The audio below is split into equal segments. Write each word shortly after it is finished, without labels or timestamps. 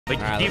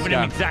We're giving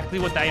them exactly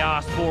what they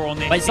asked for on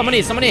their Wait, someone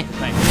here, someone here.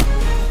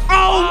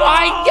 Oh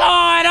my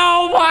god!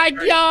 Oh my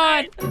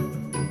god!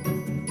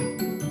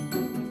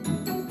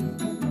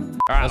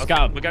 All right, let's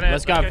go.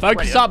 Let's go.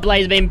 Focus up,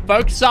 LazarBeam.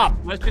 Focus up.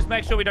 Let's just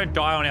make sure we don't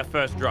die on our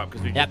first drop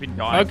because we've just been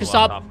dying. Focus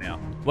up. Now.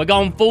 We're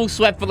going full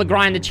sweat for the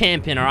grinder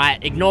champion, all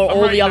right? Ignore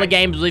all the other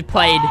games we've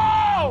played.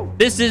 Oh!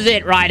 This is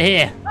it right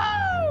here.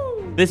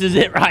 Oh! This is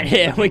it right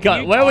here. We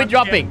got. Where are we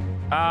dropping?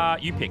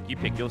 You pick.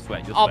 You'll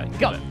sweat. You'll sweat.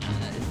 Go.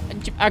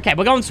 Okay,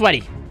 we're going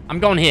sweaty. I'm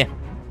going here.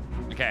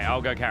 Okay,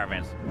 I'll go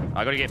caravans.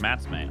 I gotta get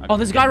mats, mate. Oh,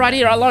 there's a guy right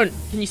here alone.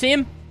 Can you see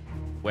him?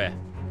 Where?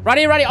 Right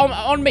here,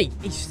 on me.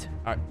 East.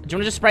 All right. Do you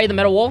want to just spray the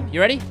metal wall?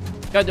 You ready?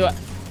 Go do it.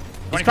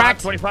 He's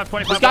cracked. 25.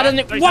 This guy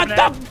doesn't. What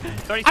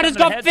the? I just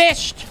got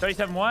fished.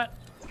 37 what?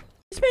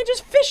 This man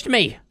just fished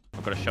me.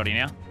 I've got a shotty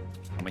now.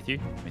 I'm with you.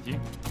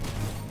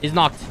 He's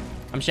knocked.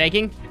 I'm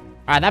shaking.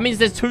 All right, that means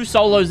there's 2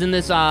 solos in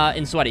this,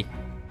 in sweaty.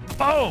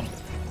 Boom.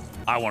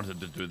 I wanted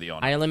to do the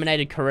honor. I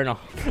eliminated Karina.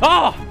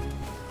 Oh!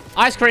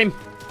 Ice cream.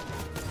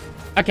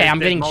 Okay, I'm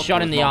getting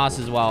shot in the ass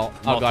as well.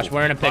 Oh gosh,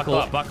 we're in a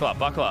pickle. Buckle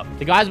up.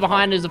 The guys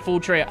behind is a full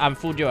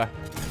duo.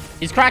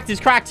 He's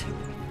cracked.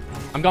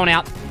 I'm going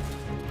out.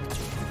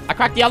 I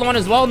cracked the other one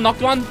as well,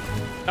 knocked one.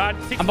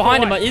 I'm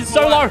behind him, but he's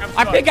so low.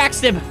 I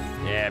pickaxed him.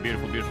 Yeah,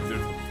 beautiful. Care.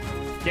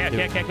 I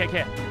think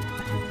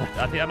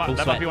that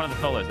might be one of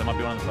the solos. I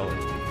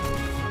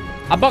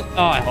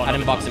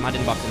didn't box him.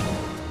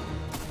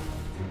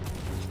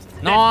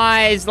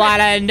 Nice,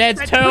 Laden.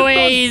 That's too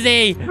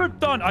easy. Good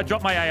done. I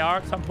dropped my AR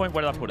at some point.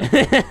 Where did I put it?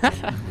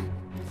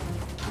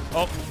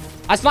 Oh.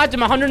 I sniped him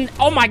 100.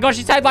 Oh my gosh,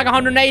 he's tagged like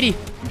 180.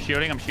 I'm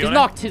shielding. He's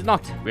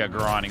knocked. We are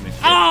grinding this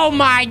shit. Oh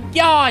my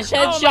gosh,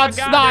 headshot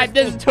snipe.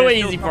 This is too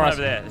easy for us.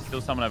 There's still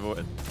someone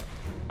over.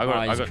 I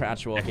got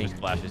crouch walking.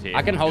 Splashes here.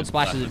 I can hold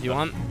splashes if you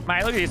want.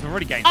 Mate, look at this. We've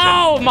already gained.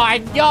 Oh my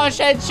gosh,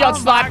 headshot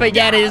snipe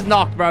again. He's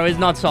knocked, bro. He's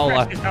not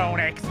solo.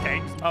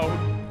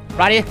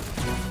 Right here.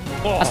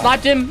 Oh. I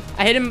sniped him.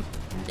 I hit him.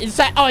 He's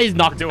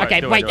knocked.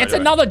 Okay, wait. It's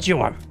another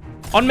duo.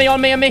 On me.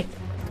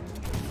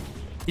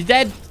 He's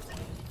dead.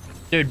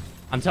 Dude,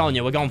 I'm telling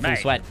you, we're going full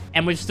sweat.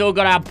 And we've still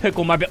got our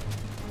pickle mobile.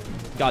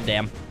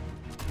 Goddamn.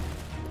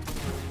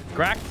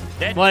 Cracked.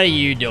 Dead. What are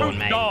you doing,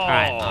 mate? All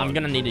right, I'm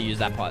going to need to use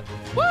that pot.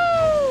 Woo!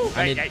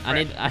 Hey,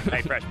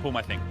 Fresh, pull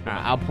my thing. All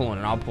right, I'll pull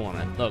on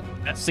it. Look,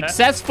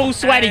 successful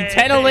sweaty.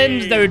 10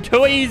 limbs, dude.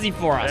 Too easy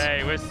for us.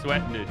 Hey, we're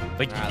sweating, dude.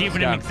 We're giving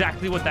them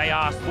exactly what they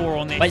asked for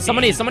on their Wait,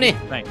 someone here.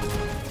 Thanks.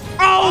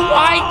 Oh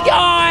my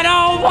god!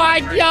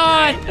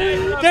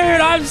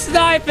 Dude, I'm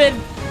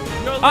sniping.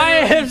 I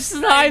am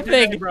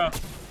sniping.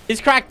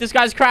 He's cracked. This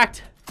guy's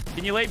cracked.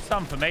 Can you leave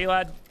some for me,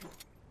 lad?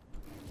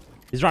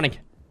 He's running.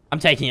 I'm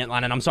taking it,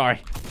 Lennon. I'm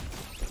sorry.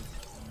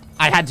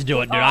 I had to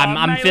do it, dude.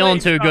 I'm feeling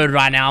too good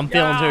right now. I'm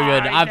feeling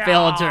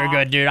too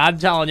good, dude. I'm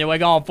telling you, we're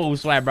going full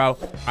sweat, bro. All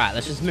right,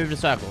 let's just move the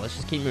circle. Let's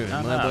just keep moving.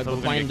 We're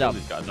playing dub.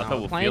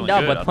 We're playing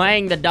dub. We're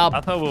playing the dub.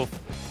 I thought we'll...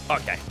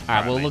 Okay. All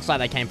right, well, it looks like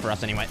they came for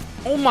us anyway.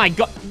 Oh my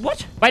god.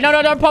 What? Wait, no,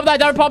 don't pop that.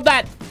 Don't pop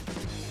that.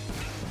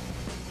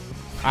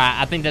 All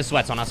right, I think there's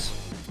sweats on us.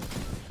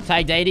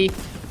 Tagged 80.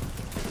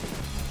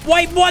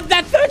 Wait, what?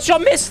 That third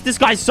shot missed. This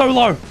guy's so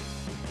low.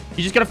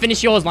 You just got to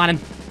finish yours, Lennon.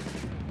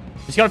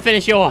 Just got to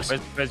finish yours.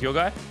 Where's your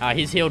guy?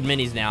 He's healed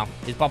minis now.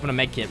 He's popping a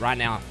med kit right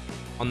now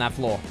on that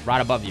floor.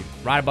 Right above you.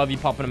 Right above you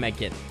popping a med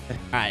kit. All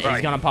right,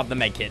 he's going to pop the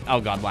med kit.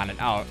 Oh, God, Lennon.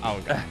 Oh,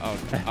 God. Oh,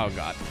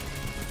 God.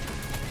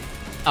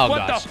 Oh,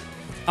 gosh.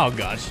 Oh,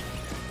 gosh.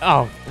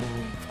 Oh.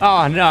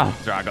 Oh, no.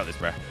 It's all right, I got this,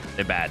 bro.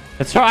 They're bad.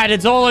 That's right.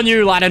 It's all on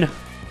you, Lennon.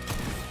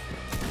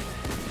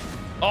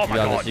 Oh, my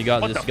God. You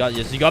got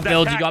this. You got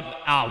build. You got...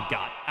 Oh,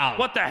 God. Oh.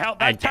 What the hell?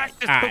 That attack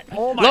just took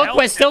all my Look, health.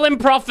 we're still in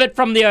profit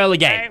from the early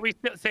game.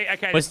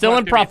 Okay, we're still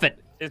in profit.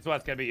 This is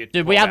what's going to be you.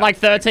 Dude, we had like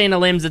 13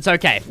 limbs. It's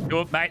okay.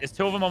 Mate, there's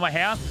 2 of them on my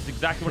house. It's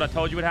exactly what I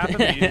told you would happen.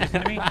 You didn't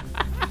listen to me.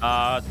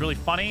 It's really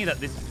funny that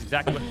this is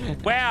exactly what...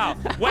 Wow.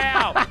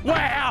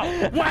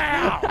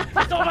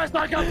 It's almost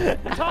like I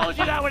told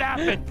you that would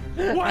happen.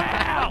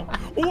 Wow.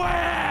 All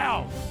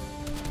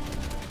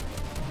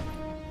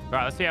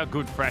right, let's see how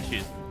good Fresh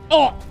is.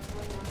 Oh.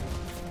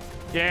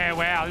 Yeah,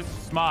 wow, this is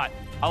smart.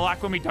 I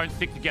like when we don't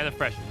stick together,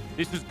 Fresh.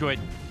 This is good.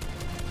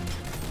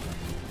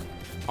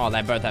 Oh,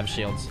 they both have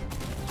shields.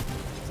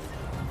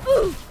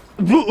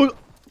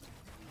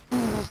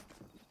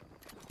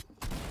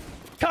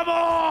 Come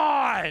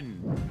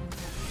on!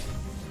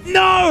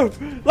 No!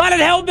 Lennon,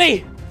 help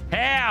me!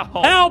 How?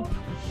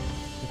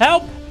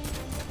 Help!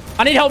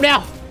 I need help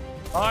now.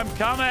 I'm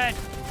coming.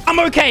 I'm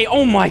okay.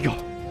 Oh my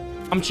god.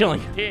 I'm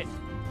chilling. Hit.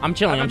 I'm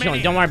chilling.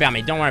 Don't worry about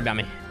me.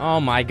 Oh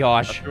my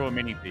gosh. I threw a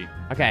mini pea.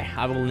 Okay,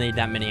 I will need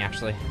that mini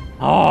actually.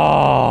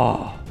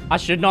 Oh, I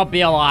should not be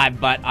alive,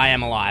 but I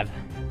am alive.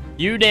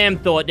 You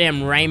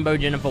damn Rainbow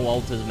Jennifer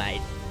Walters,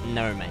 mate.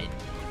 No, mate.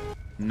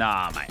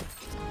 Nah, mate.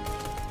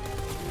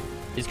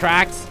 He's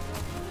cracked.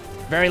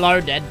 Very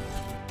low, dead.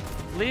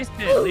 Listen,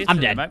 I'm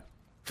dead. Mate.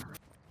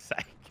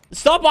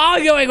 Stop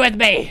arguing with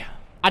me.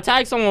 I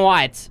tagged someone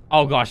white.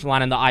 Oh gosh,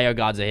 Lennon, the IO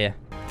guards are here.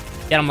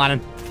 Get him, Lennon.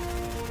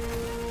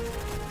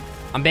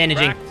 I'm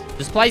bandaging. Cracked.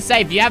 Just play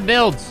safe. You have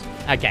builds.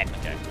 Okay.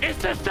 Okay.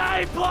 It's the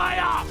same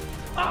player!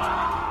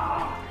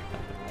 Oh!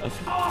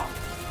 Oh!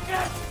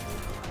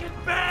 Get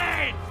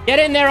bad! Get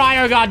in there,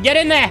 IO God. Get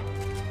in there.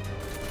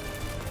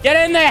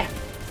 Get in there.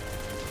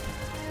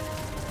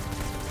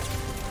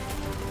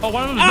 Oh,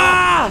 one of them's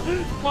Ah!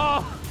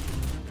 Oh!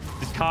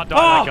 Just can't die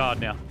that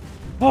guard now.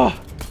 Oh,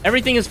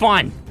 everything is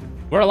fine.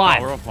 We're alive.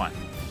 Oh, we're all fine.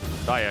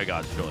 Die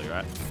guards, surely,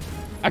 right?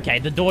 Okay,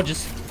 the door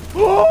just...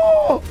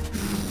 Oh!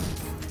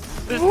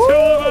 There's two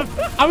of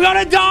them! I'm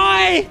gonna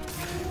die!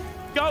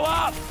 Go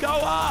up! Go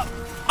up!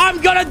 I'm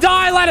gonna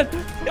die, Lennon!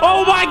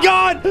 Oh my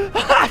god!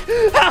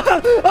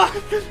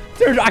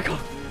 Dude, I can't...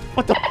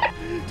 What the...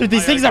 Dude,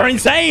 these things are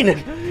insane!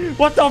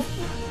 What the...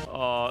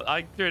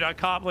 Oh, dude, I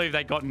can't believe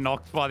they got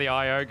knocked by the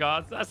IO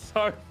guards. That's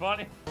so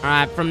funny.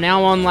 Alright, from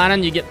now on,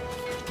 Lennon, you get...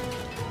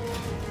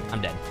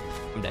 I'm dead.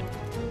 I'm dead.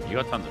 You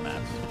got tons of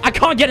mats. I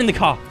can't get in the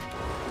car!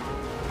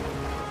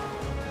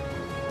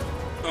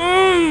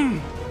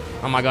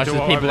 Oh my gosh, there's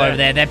people over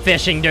there. They're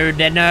fishing, dude.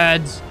 They're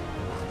nerds.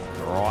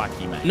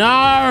 Crikey, mate.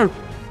 No!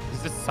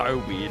 This is so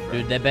weird, bro.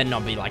 Dude, there better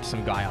not be like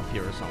some guy up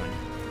here or something.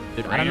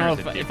 Dude, I don't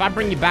Rainers know are if I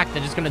bring you back,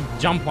 they're just gonna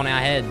jump on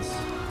our heads.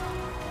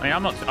 I mean,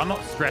 I'm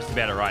not stressed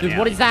about it right now. Dude,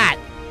 what is that?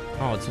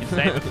 Oh, it's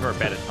Save it for a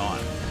better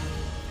time.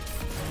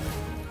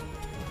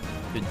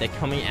 Dude, they're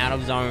coming out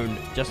of zone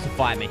just to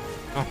fight me.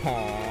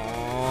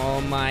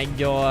 Oh my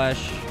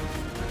gosh.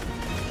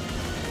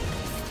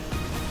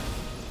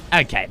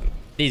 Okay,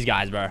 these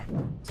guys, bro.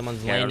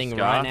 Someone's landing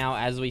right now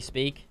as we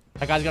speak.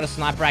 That guy's got a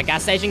sniper at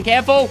gas station.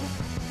 Careful!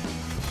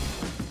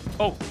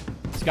 Oh,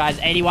 this guy's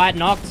 80 white,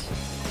 knocked.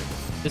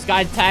 This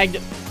guy tagged.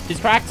 He's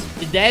cracked.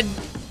 He's dead.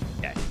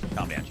 okay.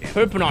 Calm down, champ.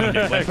 Pooping on him,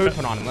 dude. We're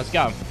pooping on him. Let's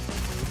go.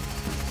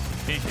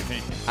 Finish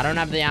it. I don't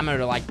have the ammo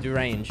to, like, do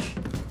range.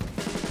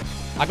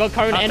 I got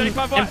cone and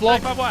floor.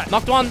 35 white.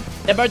 Knocked one.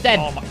 They're both dead.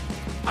 Oh my.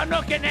 I'm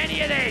not getting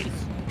any of these.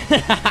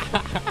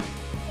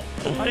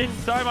 I did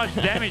so much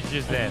damage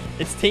just then.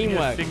 It's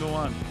teamwork. A single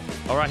one.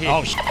 All right, here.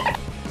 Oh, shit.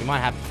 We might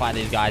have to fight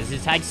these guys.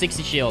 His tag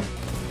 60 shield.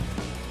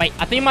 Wait,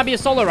 I think it might be a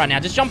solo right now.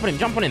 Just jump on him.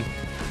 Jump on him.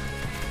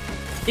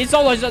 He's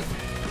solo.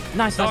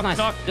 Nice.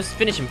 Knock. Just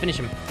finish him. Get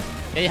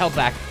your health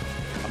back.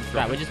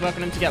 Right, we're just working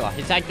them together.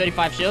 His tag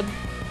 35 shield.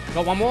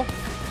 Got one more.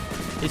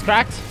 He's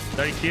cracked.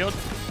 30 shield.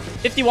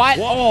 50 white.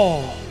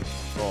 Whoa.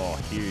 Oh,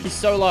 huge. He's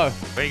so low.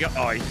 Where you go?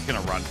 Oh, he's just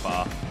going to run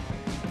far.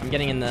 I'm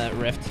getting in the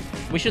rift.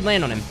 We should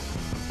land on him.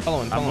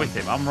 Follow him. I'm with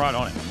him. I'm right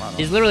on him.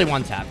 He's literally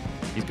one tap.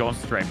 He's going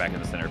straight back in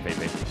the center of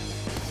PP.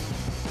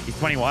 He's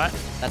 20 white.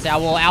 That's our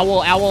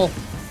wall.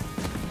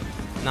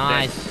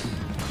 Nice.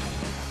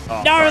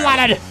 Oh, No,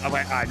 Leonard! Oh,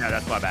 wait. No,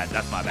 that's my bad.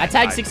 I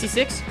tagged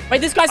 66.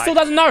 Wait, this guy still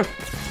doesn't know.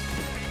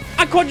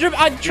 I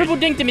triple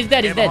dinked him. He's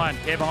dead. He's dead.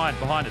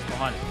 Behind us.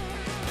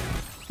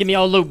 Give me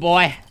your loot,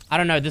 boy. I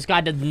don't know. This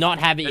guy does not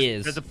have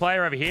ears. There's a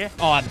player over here.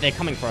 Oh, they're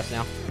coming for us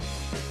now.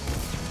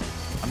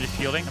 I'm just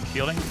shielding.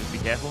 Just be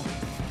careful.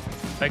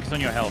 Focus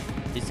on your health.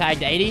 He's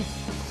tagged 80.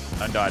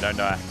 Don't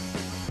die.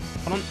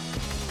 Hold on.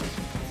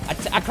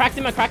 I cracked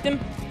him. At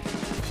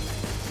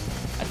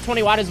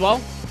 20 white as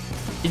well.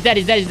 He's dead.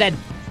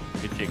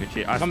 Good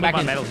shit. I Come put back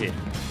my in. medal here.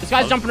 This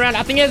guy's jumping around.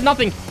 I think he has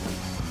nothing.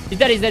 He's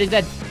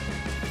dead.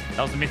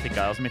 That was a mythic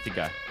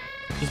guy.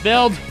 Just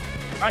build.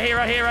 Right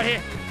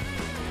here.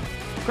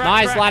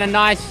 Nice, Ladder,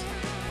 nice.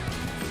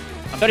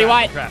 30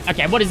 white.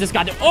 Okay, what does this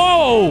guy do?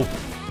 Oh!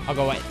 I'll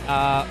go wait.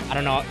 I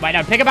don't know. Wait,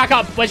 no, pick it back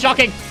up. We're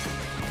shocking.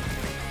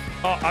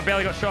 Oh, I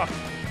barely got shocked.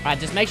 All right,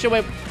 just make sure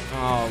we're...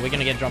 Oh, we're going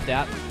to get dropped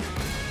out.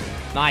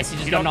 Nice, he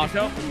just got knocked.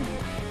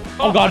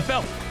 Oh, God. I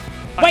fell.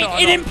 Wait,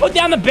 it didn't put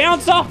down the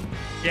bouncer?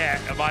 Yeah,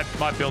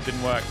 my build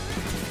didn't work.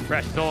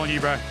 Crash, it's all on you,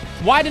 bro.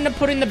 Why didn't it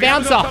put in the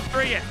bouncer? We haven't got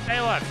top 3 yet. Stay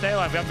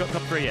alive. We haven't got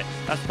top 3 yet.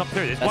 That's top 2.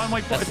 It's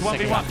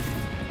 1v1.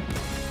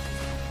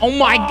 Oh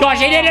my gosh,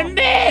 he didn't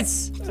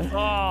miss!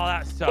 Oh,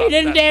 that's tough. He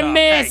didn't damn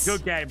miss! Hey,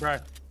 good game, bro.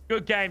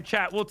 Good game,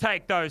 chat. We'll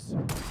take those.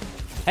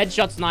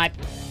 Headshot snipe.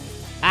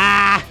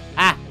 I'm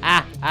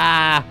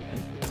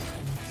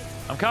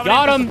coming.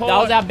 Got him. That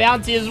was our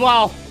bounty as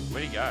well.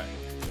 Where'd he go?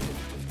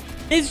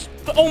 He's...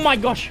 Oh my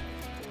gosh.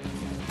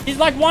 He's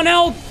like 1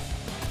 health.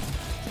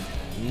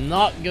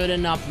 Not good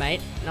enough,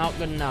 mate. Not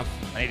good enough.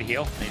 I need to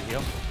heal.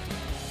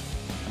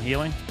 I'm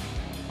healing.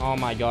 Oh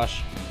my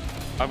gosh.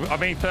 I'm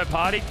being third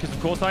party, because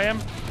of course I am.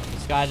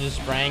 This guy's just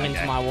spraying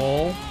into my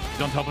wall.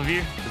 He's on top of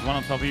you. There's one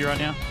on top of you right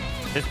now.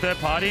 There's third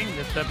partying.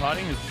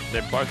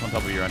 They're both on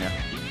top of you right now.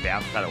 You can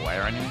bounce that away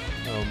right now.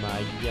 Oh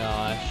my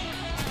gosh.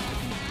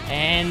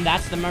 And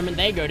that's the moment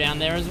they go down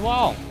there as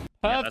well.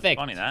 Perfect. Yeah, that's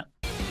funny, that.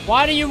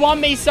 Why do you want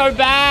me so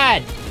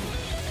bad?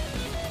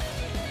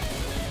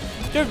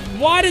 Dude,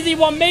 why does he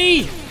want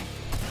me?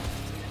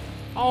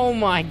 Oh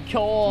my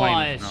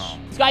gosh. No.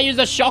 This guy used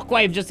a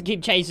shockwave just to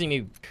keep chasing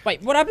me. Wait,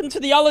 what happened to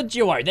the other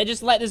duo? They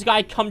just let this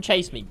guy come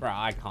chase me. Bro,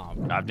 I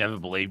can't. I've never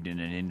believed in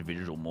an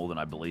individual more than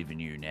I believe in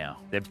you now.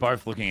 They're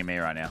both looking at me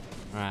right now.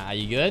 Alright, are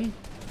you good?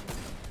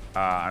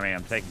 I mean,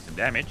 I'm taking some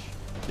damage.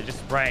 They're just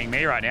spraying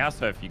me right now,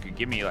 so if you could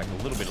give me like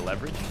a little bit of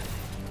leverage.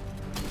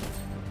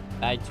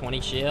 Tag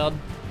 20 shield.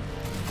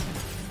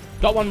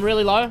 Got one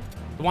really low.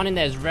 The one in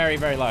there is very,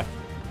 very low.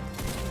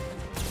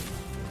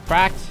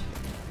 Cracked.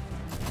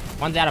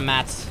 One's out of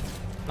mats.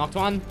 Knocked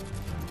one.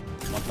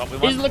 On top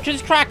with one.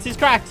 He's cracked. He's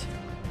cracked.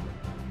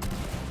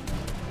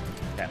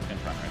 Okay, I'm gonna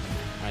try and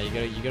rest.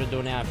 Alright, you gotta do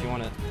it now if you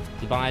want it.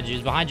 He's behind you.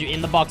 He's behind you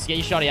in the box. Get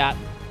your shotty out.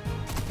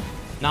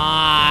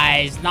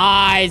 Nice.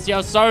 Nice.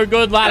 You're so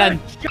good,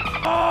 Lannon.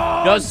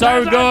 You're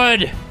so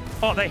good.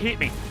 Oh, they hit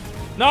me.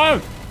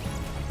 No.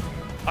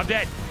 I'm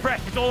dead.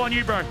 Fresh, it's all on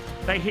you, bro.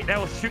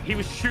 He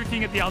was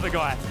shooting at the other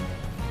guy.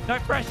 No,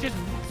 Fresh, just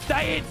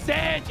stay in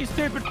sand, you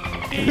stupid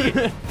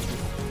idiot.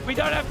 We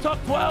don't have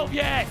top 12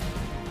 yet.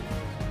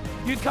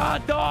 You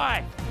can't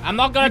die. I'm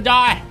not gonna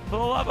die. For the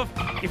love of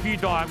if you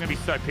die, I'm gonna be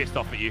so pissed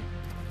off at you.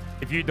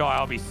 If you die,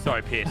 I'll be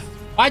so pissed.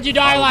 Why'd you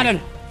die,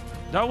 Lannon?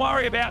 Don't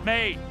worry about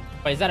me.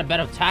 Wait, is that a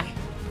better attack?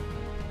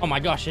 Oh my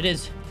gosh, it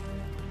is.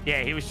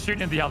 Yeah, he was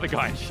shooting at the other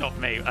guy and shot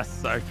me. That's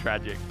so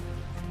tragic.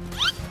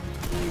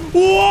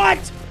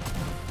 What?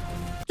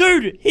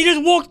 Dude, he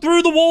just walked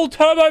through the wall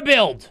turbo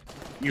build.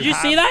 Did you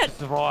see that?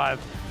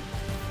 Survive.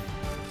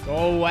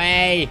 Go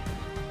away.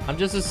 I'm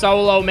just a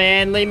solo,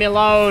 man. Leave me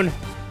alone.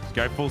 Let's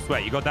go full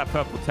sweat. You got that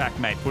purple tack,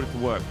 mate. Put it to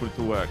work. Put it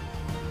to work.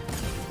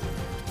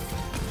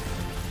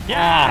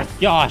 Yes! Oh,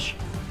 gosh.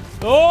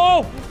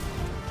 Oh!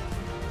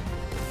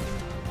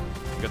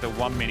 You got the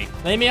 1 mini.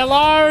 Leave me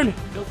alone.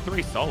 Still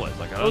 3 solos.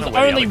 Like, I There don't was know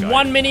where only the other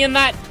 1 mini in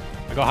that.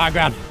 I got high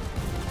ground.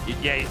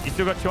 Yeah, you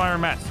still got 200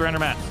 mats, 300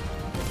 mats.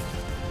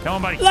 Come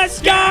on, buddy.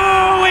 Let's go!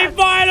 We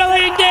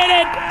finally did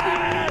it!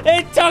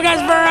 It took us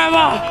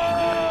forever!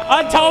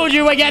 I told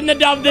you we're getting the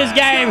dub this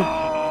game!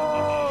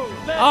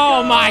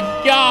 Oh my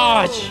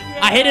gosh!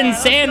 I hid in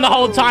sand the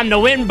whole time to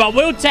win, but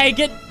we'll take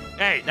it!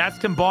 Hey, that's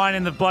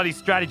combining the bloody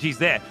strategies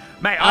there.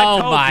 Mate, Oh I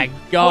told my you.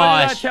 gosh.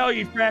 What did I tell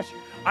you, Fresh?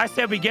 I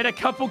said we get a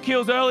couple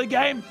kills early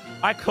game.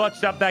 I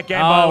clutched up that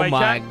game, by the way, Oh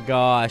my chat.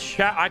 gosh.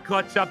 Chat, I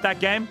clutched up that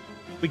game.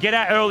 We get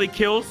our early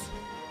kills,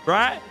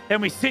 right?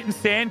 Then we sit in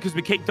sand because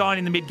we keep dying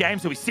in the mid game,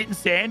 so we sit in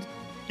sand,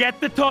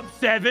 get the top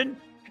 7,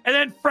 and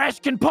then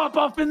Fresh can pop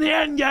off in the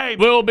end game.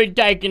 We'll be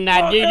taking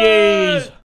that, GG's.